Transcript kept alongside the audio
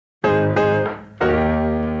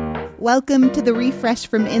Welcome to the Refresh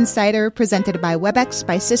from Insider, presented by WebEx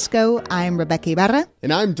by Cisco. I'm Rebecca Ibarra.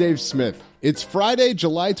 And I'm Dave Smith. It's Friday,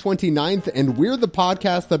 July 29th, and we're the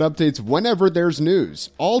podcast that updates whenever there's news,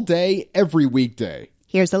 all day, every weekday.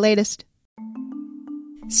 Here's the latest.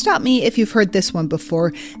 Stop me if you've heard this one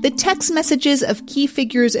before. The text messages of key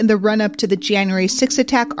figures in the run-up to the January 6th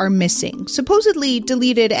attack are missing, supposedly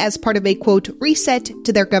deleted as part of a, quote, reset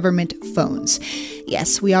to their government phones.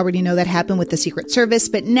 Yes, we already know that happened with the Secret Service,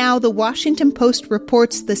 but now the Washington Post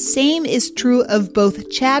reports the same is true of both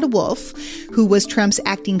Chad Wolf, who was Trump's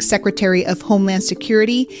acting Secretary of Homeland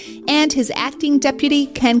Security, and his acting deputy,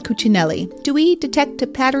 Ken Cuccinelli. Do we detect a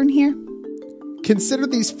pattern here? Consider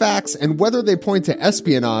these facts and whether they point to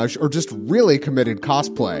espionage or just really committed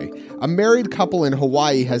cosplay. A married couple in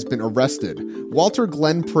Hawaii has been arrested. Walter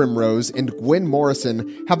Glenn Primrose and Gwen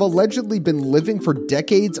Morrison have allegedly been living for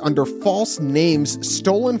decades under false names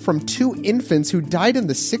stolen from two infants who died in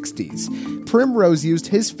the 60s. Primrose used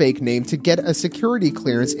his fake name to get a security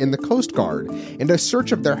clearance in the Coast Guard, and a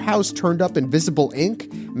search of their house turned up invisible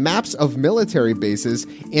ink, maps of military bases,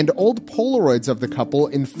 and old Polaroids of the couple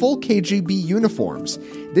in full KGB uniforms.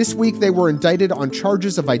 This week they were indicted on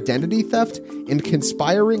charges of identity theft and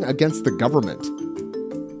conspiring against the government.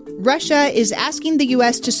 Russia is asking the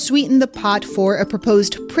U.S. to sweeten the pot for a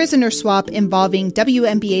proposed prisoner swap involving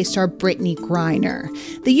WNBA star Brittany Griner.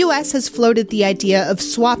 The U.S. has floated the idea of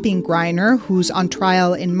swapping Griner, who's on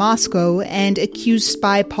trial in Moscow, and accused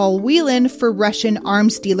spy Paul Whelan for Russian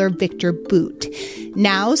arms dealer Viktor Bout.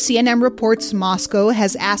 Now, CNN reports Moscow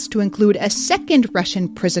has asked to include a second Russian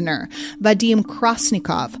prisoner, Vadim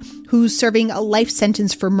Krasnikov, who's serving a life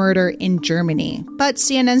sentence for murder in Germany. But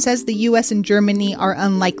CNN says the U.S. and Germany are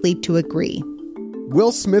unlikely to agree.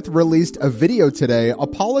 Will Smith released a video today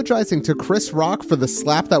apologizing to Chris Rock for the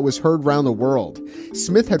slap that was heard around the world.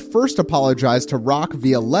 Smith had first apologized to Rock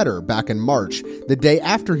via letter back in March, the day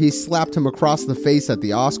after he slapped him across the face at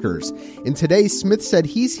the Oscars. And today, Smith said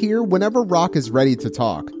he's here whenever Rock is ready to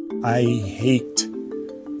talk. I hate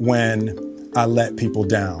when I let people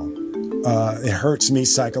down. It hurts me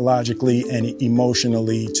psychologically and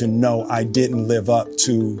emotionally to know I didn't live up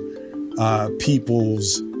to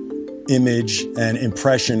people's image and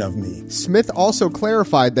impression of me. Smith also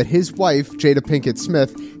clarified that his wife, Jada Pinkett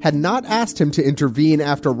Smith, had not asked him to intervene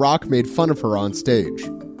after Rock made fun of her on stage.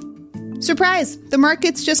 Surprise! The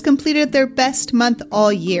markets just completed their best month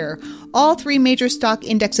all year. All three major stock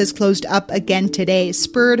indexes closed up again today,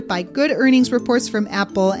 spurred by good earnings reports from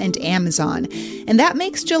Apple and Amazon. And that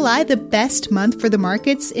makes July the best month for the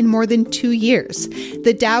markets in more than 2 years.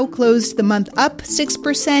 The Dow closed the month up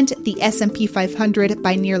 6%, the S&P 500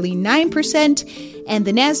 by nearly 9%, and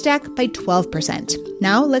the Nasdaq by 12%.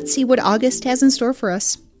 Now let's see what August has in store for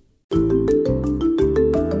us.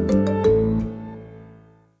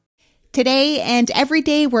 Today and every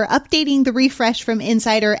day, we're updating the Refresh from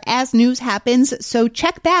Insider as news happens, so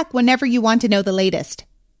check back whenever you want to know the latest.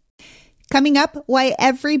 Coming up, why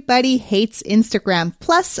everybody hates Instagram,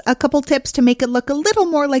 plus a couple tips to make it look a little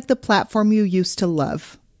more like the platform you used to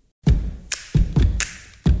love.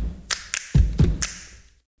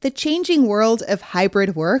 The changing world of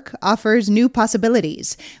hybrid work offers new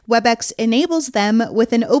possibilities. WebEx enables them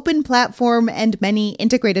with an open platform and many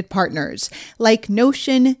integrated partners, like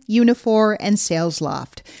Notion, Unifor, and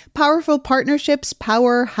SalesLoft. Powerful partnerships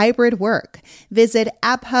power hybrid work. Visit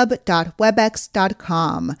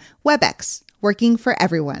apphub.webex.com. WebEx, working for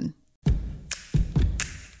everyone.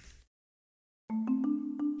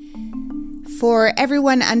 For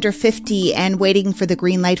everyone under 50 and waiting for the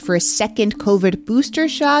green light for a second COVID booster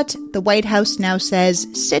shot, the White House now says,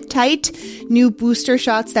 sit tight. New booster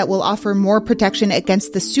shots that will offer more protection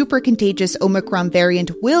against the super contagious Omicron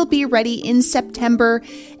variant will be ready in September,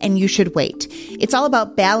 and you should wait. It's all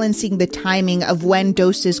about balancing the timing of when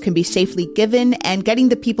doses can be safely given and getting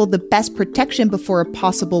the people the best protection before a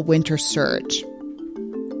possible winter surge.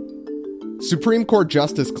 Supreme Court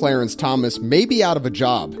Justice Clarence Thomas may be out of a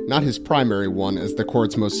job, not his primary one as the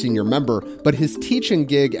court's most senior member, but his teaching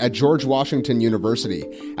gig at George Washington University.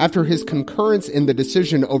 After his concurrence in the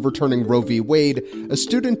decision overturning Roe v. Wade, a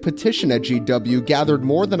student petition at GW gathered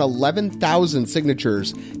more than 11,000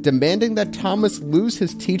 signatures demanding that Thomas lose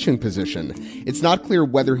his teaching position. It's not clear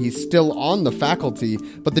whether he's still on the faculty,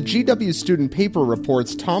 but the GW student paper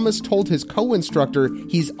reports Thomas told his co-instructor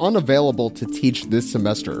he's unavailable to teach this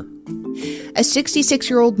semester. A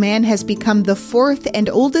 66-year-old man has become the fourth and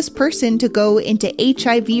oldest person to go into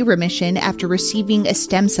HIV remission after receiving a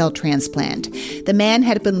stem cell transplant. The man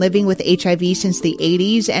had been living with HIV since the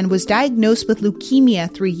 80s and was diagnosed with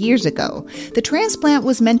leukemia 3 years ago. The transplant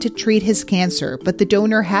was meant to treat his cancer, but the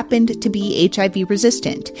donor happened to be HIV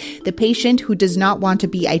resistant. The patient, who does not want to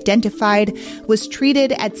be identified, was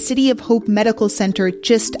treated at City of Hope Medical Center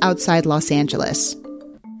just outside Los Angeles.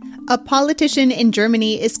 A politician in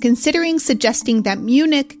Germany is considering suggesting that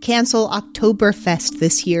Munich cancel Oktoberfest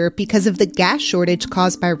this year because of the gas shortage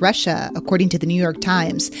caused by Russia, according to the New York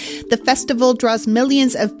Times. The festival draws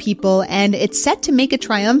millions of people, and it's set to make a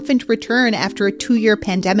triumphant return after a 2-year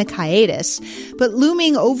pandemic hiatus. But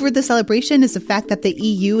looming over the celebration is the fact that the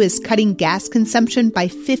EU is cutting gas consumption by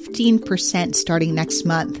 15% starting next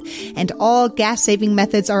month, and all gas-saving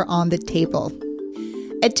methods are on the table.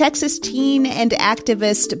 A Texas teen and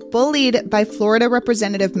activist bullied by Florida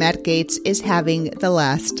Representative Matt Gaetz is having the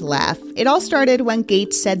last laugh. It all started when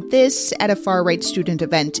Gaetz said this at a far-right student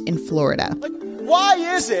event in Florida. Why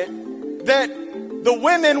is it that the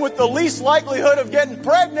women with the least likelihood of getting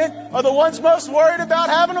pregnant are the ones most worried about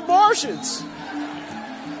having abortions?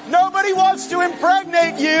 Nobody wants to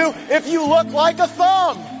impregnate you if you look like a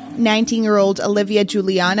thumb. 19-year-old Olivia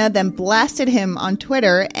Juliana then blasted him on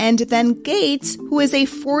Twitter, and then Gaetz, who is a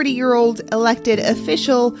 40-year-old elected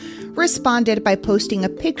official, responded by posting a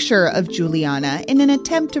picture of Juliana in an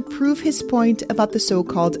attempt to prove his point about the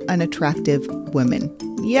so-called unattractive women.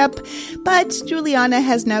 Yep, but Juliana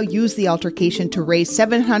has now used the altercation to raise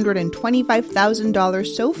 $725,000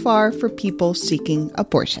 so far for people seeking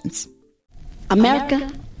abortions.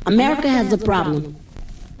 America has a problem.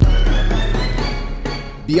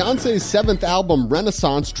 Beyonce's 7th album,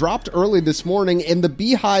 Renaissance, dropped early this morning, and the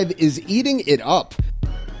Beehive is eating it up,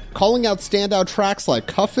 calling out standout tracks like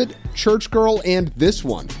Cuff It, Church Girl, and this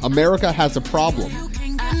one, America Has a Problem.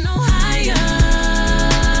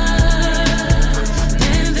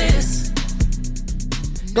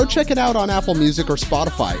 Go check it out on Apple Music or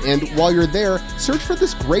Spotify, and while you're there, search for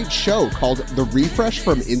this great show called The Refresh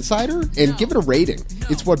from Insider and give it a rating.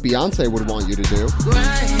 It's what Beyonce would want you to do.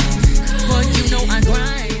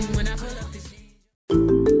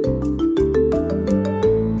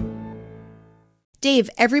 Dave,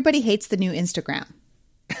 everybody hates the new Instagram.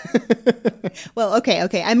 Well,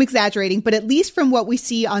 okay, I'm exaggerating, but at least from what we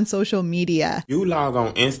see on social media. You log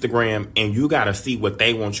on Instagram and you gotta see what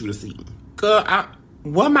they want you to see.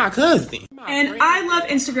 What my cousin? And I love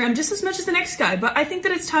Instagram just as much as the next guy, but I think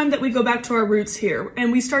that it's time that we go back to our roots here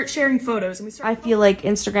and we start sharing photos. And I feel like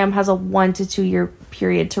Instagram has a 1 to 2 year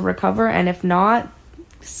period to recover, and if not,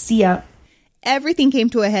 see ya. Everything came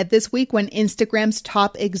to a head this week when Instagram's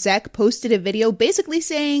top exec posted a video basically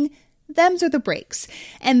saying, "Them's are the breaks."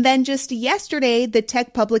 And then just yesterday, the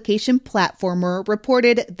tech publication Platformer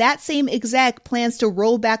reported that same exec plans to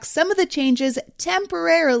roll back some of the changes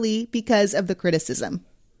temporarily because of the criticism.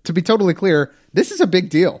 To be totally clear, this is a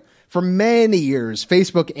big deal. For many years,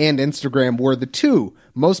 Facebook and Instagram were the two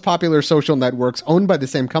most popular social networks owned by the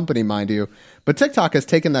same company, mind you. But TikTok has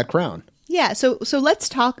taken that crown. Yeah, so let's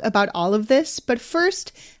talk about all of this. But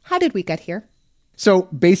first, how did we get here? So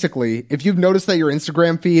basically, if you've noticed that your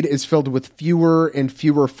Instagram feed is filled with fewer and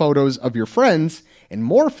fewer photos of your friends and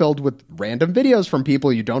more filled with random videos from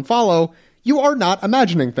people you don't follow, you are not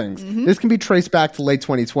imagining things. Mm-hmm. This can be traced back to late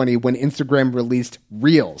 2020 when Instagram released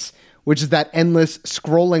Reels, which is that endless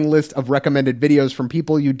scrolling list of recommended videos from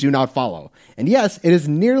people you do not follow. And yes, it is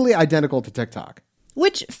nearly identical to TikTok.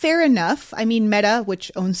 Which, fair enough. I mean, Meta,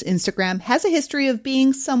 which owns Instagram, has a history of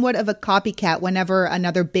being somewhat of a copycat whenever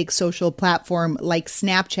another big social platform like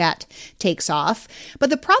Snapchat takes off. But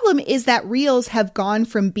the problem is that Reels have gone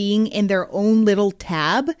from being in their own little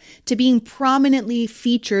tab to being prominently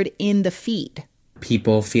featured in the feed.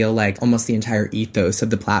 People feel like almost the entire ethos of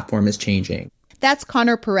the platform is changing. That's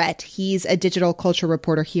Connor Perrette. He's a digital culture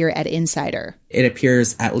reporter here at Insider. It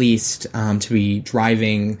appears at least to be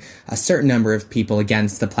driving a certain number of people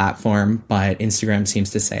against the platform, but Instagram seems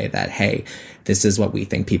to say that, hey, this is what we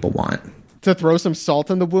think people want. To throw some salt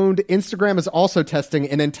in the wound, Instagram is also testing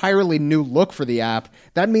an entirely new look for the app.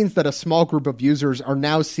 That means that a small group of users are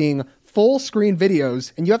now seeing full screen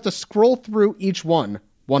videos, and you have to scroll through each one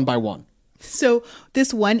by one. So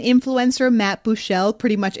this one influencer, Matt Bushell,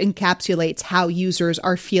 pretty much encapsulates how users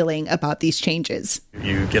are feeling about these changes.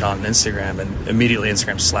 You get on Instagram and immediately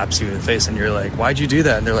Instagram slaps you in the face and you're like, why'd you do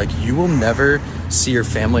that? And they're like, you will never see your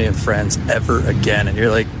family and friends ever again. And you're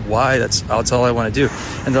like, why? That's all I want to do.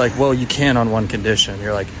 And they're like, well, you can on one condition. And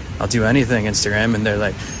you're like, I'll do anything, Instagram. And they're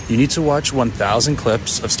like, you need to watch 1,000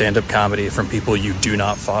 clips of stand-up comedy from people you do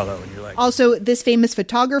not follow. And you're like, like. Also, this famous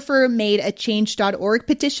photographer made a change.org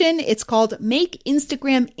petition. It's called Make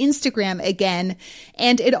Instagram Instagram Again,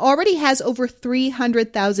 and it already has over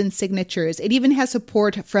 300,000 signatures. It even has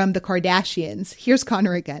support from the Kardashians. Here's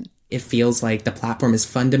Connor again. It feels like the platform is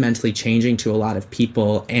fundamentally changing to a lot of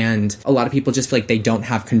people, and a lot of people just feel like they don't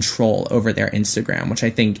have control over their Instagram, which I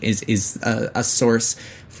think is a source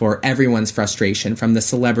for everyone's frustration, from the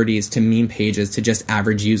celebrities to meme pages to just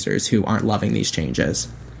average users who aren't loving these changes.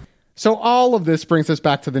 So all of this brings us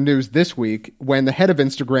back to the news this week when the head of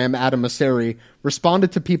Instagram, Adam Mosseri,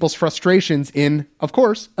 responded to people's frustrations in, of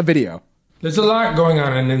course, a video. There's a lot going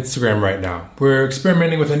on Instagram right now. We're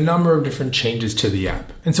experimenting with a number of different changes to the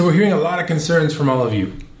app, and so we're hearing a lot of concerns from all of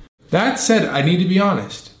you. That said, I need to be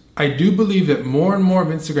honest. I do believe that more and more of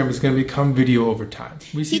Instagram is going to become video over time.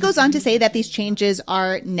 He goes on to say that these changes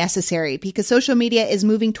are necessary because social media is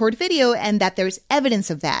moving toward video and that there's evidence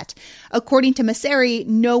of that. According to Mosseri,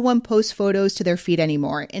 no one posts photos to their feed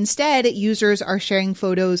anymore. Instead, users are sharing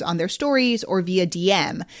photos on their stories or via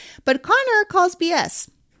DM. But Connor calls BS.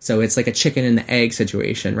 So it's like a chicken and the egg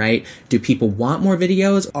situation, right? Do people want more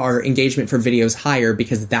videos? Are engagement for videos higher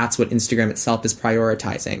because that's what Instagram itself is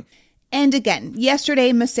prioritizing? And again,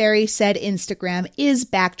 yesterday, Mosseri said Instagram is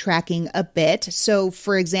backtracking a bit. So,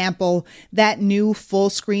 for example, that new full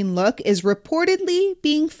screen look is reportedly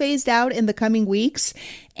being phased out in the coming weeks.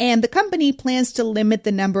 And the company plans to limit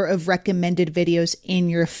the number of recommended videos in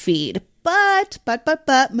your feed. But,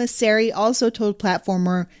 Mosseri also told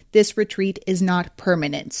Platformer this retreat is not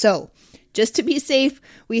permanent. So, just to be safe,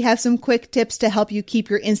 we have some quick tips to help you keep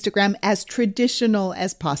your Instagram as traditional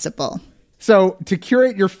as possible. So to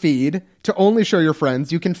curate your feed to only show your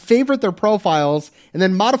friends, you can favorite their profiles and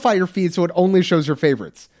then modify your feed so it only shows your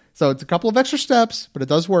favorites. So it's a couple of extra steps, but it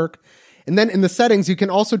does work. And then in the settings, you can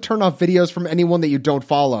also turn off videos from anyone that you don't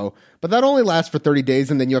follow. But that only lasts for 30 days,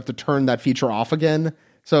 and then you have to turn that feature off again.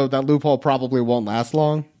 So that loophole probably won't last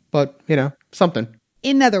long. But, something.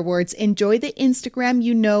 In other words, enjoy the Instagram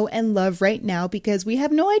you know and love right now because we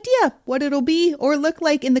have no idea what it'll be or look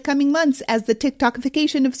like in the coming months as the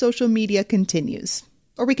TikTokification of social media continues.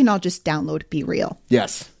 Or we can all just download Be Real.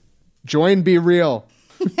 Yes. Join Be Real.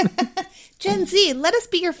 Gen Z, let us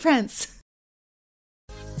be your friends.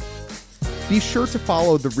 Be sure to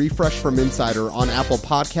follow The Refresh from Insider on Apple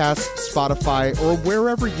Podcasts, Spotify, or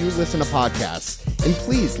wherever you listen to podcasts. And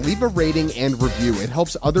please leave a rating and review. It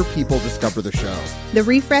helps other people discover the show. The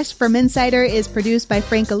Refresh from Insider is produced by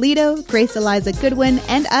Frank Alito, Grace Eliza Goodwin,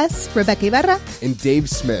 and us, Rebecca Ibarra. And Dave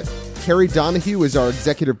Smith. Carrie Donahue is our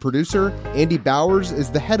executive producer. Andy Bowers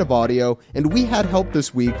is the head of audio. And we had help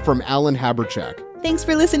this week from Alan Haberchak. Thanks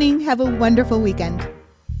for listening. Have a wonderful weekend.